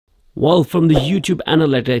Well, from the YouTube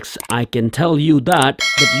analytics, I can tell you that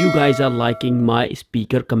you guys are liking my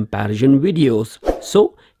speaker comparison videos.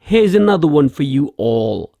 So here's another one for you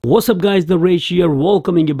all. What's up guys, the Rage here,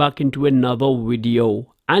 welcoming you back into another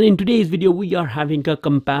video. And in today's video, we are having a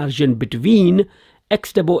comparison between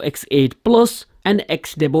Xdobo X8 Plus and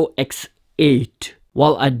Xdobo X8.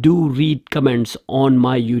 Well, I do read comments on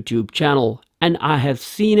my YouTube channel, and I have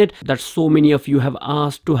seen it that so many of you have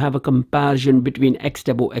asked to have a comparison between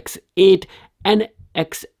Xdobo X8 and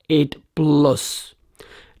X8 Plus.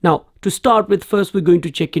 Now, to start with, first we're going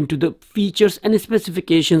to check into the features and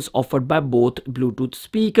specifications offered by both Bluetooth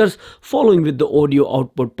speakers, following with the audio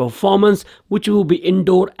output performance, which will be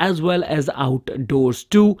indoor as well as outdoors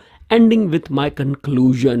too, ending with my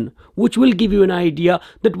conclusion, which will give you an idea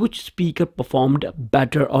that which speaker performed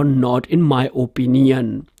better or not in my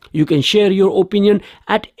opinion. You can share your opinion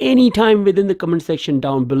at any time within the comment section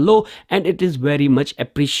down below, and it is very much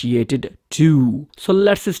appreciated too. So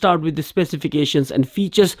let's start with the specifications and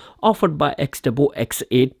features offered by Xdobo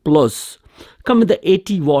X8 Plus. Come with the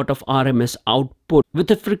 80 watt of RMS output with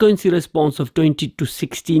a frequency response of 20 to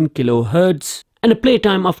 16 kHz and a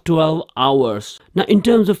playtime of 12 hours. Now in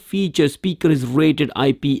terms of features, speaker is rated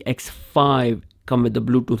IPX5, come with the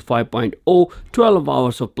Bluetooth 5.0, 12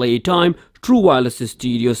 hours of playtime, true wireless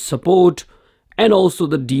stereo support, and also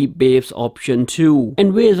the deep bass option too,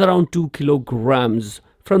 and weighs around 2 kilograms.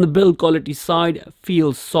 From the build quality side,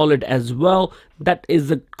 feels solid as well. That is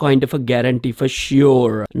a kind of a guarantee for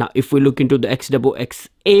sure. Now if we look into the Xdobo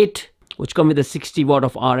X8, which come with a 60 watt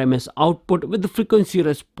of RMS output with the frequency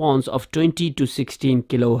response of 20 to 16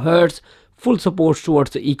 kHz, full support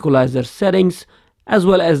towards the equalizer settings, as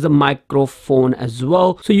well as the microphone as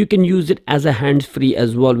well, so you can use it as a hands-free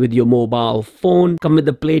as well with your mobile phone. Come with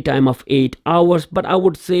the playtime of 8 hours, but I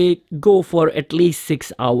would say go for at least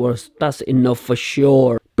 6 hours. That's enough for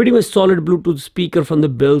sure. Pretty much solid Bluetooth speaker from the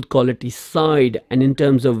build quality side, and in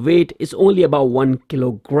terms of weight, it's only about 1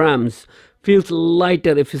 kilograms. Feels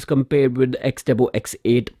lighter if it's compared with the Xdobo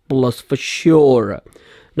X8 Plus for sure.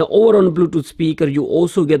 Now over on Bluetooth speaker, you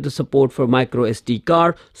also get the support for micro SD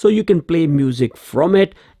card, so you can play music from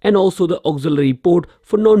it, and also the auxiliary port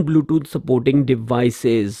for non-Bluetooth supporting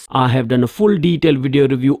devices. I have done a full detailed video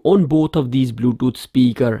review on both of these Bluetooth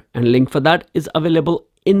speaker, and link for that is available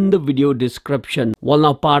in the video description. Well,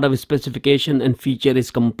 now part of specification and feature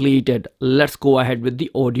is completed. Let's go ahead with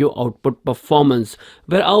the audio output performance,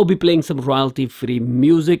 where I'll be playing some royalty free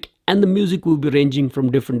music, and the music will be ranging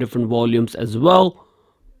from different volumes as well,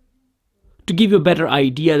 to give you a better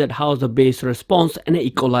idea that how's the bass response and an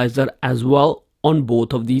equalizer as well on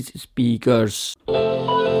both of these speakers.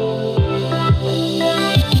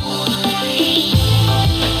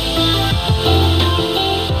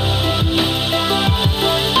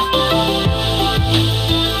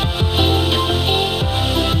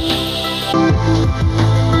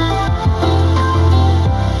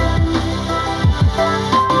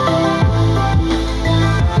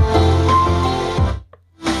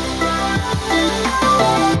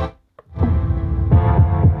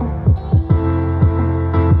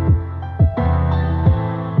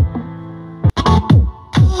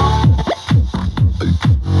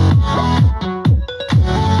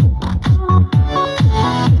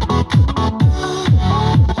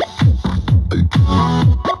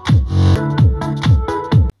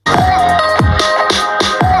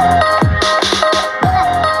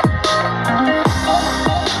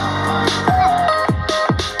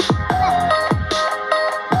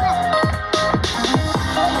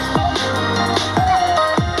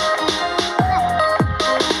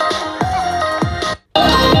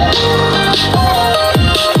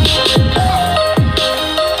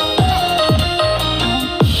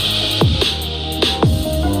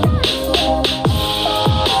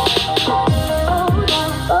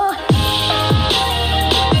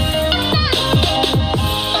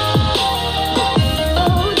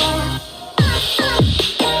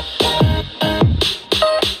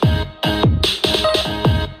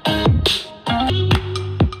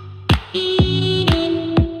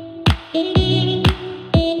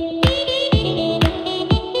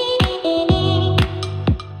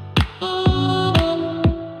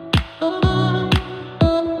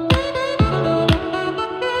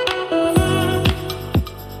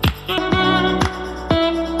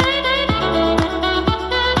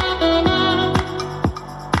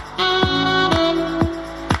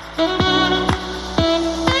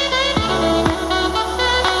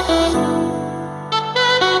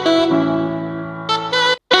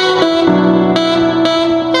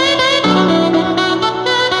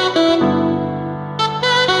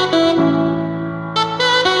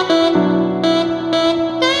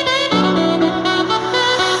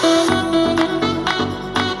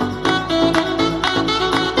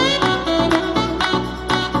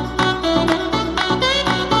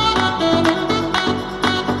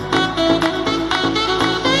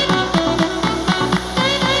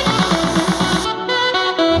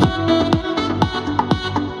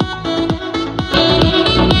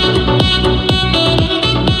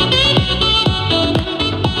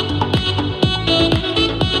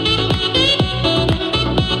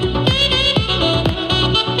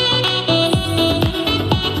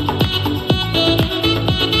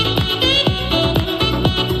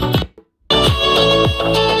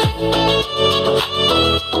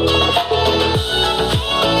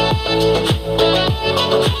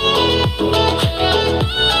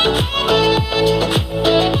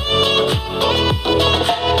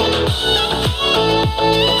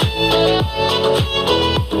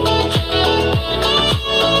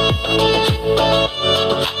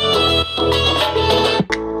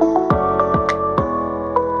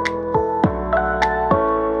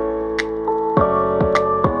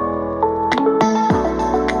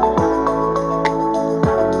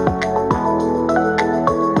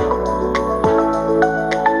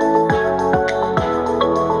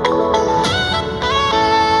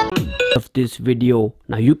 watch this video.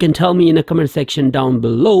 Now you can tell me in a comment section down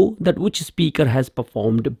below that which speaker has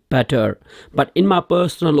performed better. But in my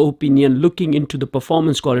personal opinion, looking into the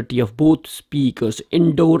performance quality of both speakers,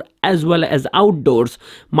 indoor as well as outdoors,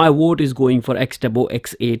 my vote is going for Xdobo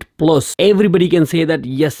X8 Plus. Everybody can say that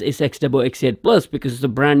yes, it's Xdobo X8 Plus because it's a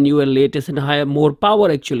brand new and latest and higher, more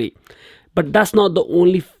power actually. But that's not the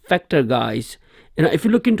only factor, guys. You know, if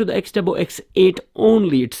you look into the Xdobo X8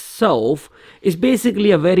 only itself, it's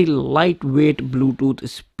basically a very lightweight Bluetooth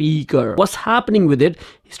speaker. What's happening with it?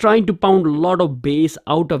 It's trying to pound a lot of bass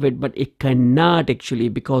out of it, but it cannot actually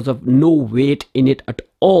because of no weight in it at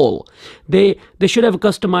all. They should have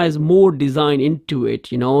customized more design into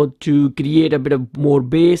it, you know, to create a bit of more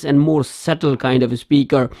bass and more subtle kind of a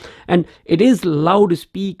speaker. And it is loud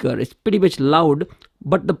speaker. It's pretty much loud.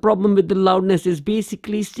 But the problem with the loudness is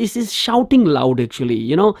basically this is shouting loud actually,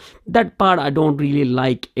 you know, that part I don't really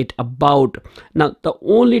like it about. Now the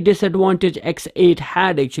only disadvantage X8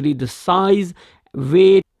 had actually the size,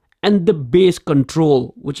 weight and the bass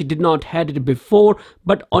control, which it did not had it before,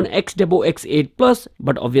 but on Xdobo X8 Plus.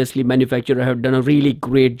 But obviously manufacturer have done a really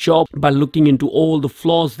great job by looking into all the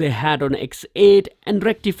flaws they had on X8 and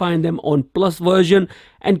rectifying them on Plus version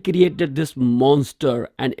and created this monster.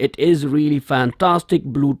 And it is really fantastic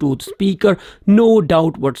Bluetooth speaker, no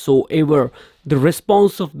doubt whatsoever. The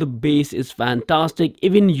response of the bass is fantastic,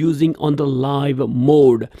 even using on the live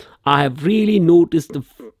mode. I have really noticed the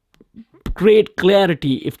great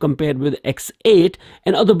clarity if compared with X8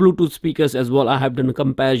 and other Bluetooth speakers as well. I have done a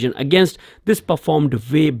comparison against this, performed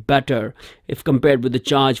way better if compared with the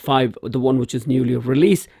Charge 5, the one which is newly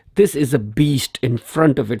released. This is a beast in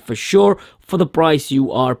front of it for sure for the price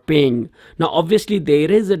you are paying. Now obviously there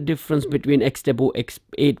is a difference between Xdobo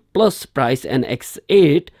X8 Plus price and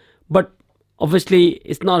X8, but obviously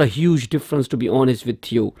it's not a huge difference, to be honest with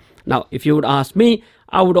you. Now if you would ask me,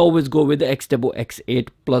 I would always go with the Xdobo X8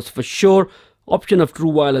 Plus for sure. Option of true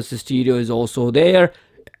wireless stereo is also there,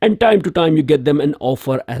 and time to time you get them an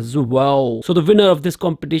offer as well. So the winner of this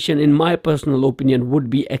competition in my personal opinion would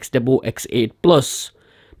be Xdobo X8 Plus.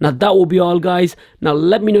 Now that will be all, guys. Now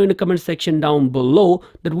let me know in the comment section down below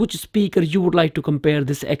that which speaker you would like to compare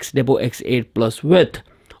this Xdobo X8 Plus with,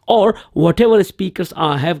 or whatever speakers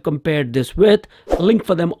I have compared this with. Link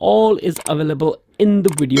for them all is available in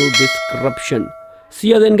the video description. See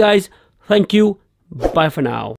you then, guys. Thank you. Bye for now.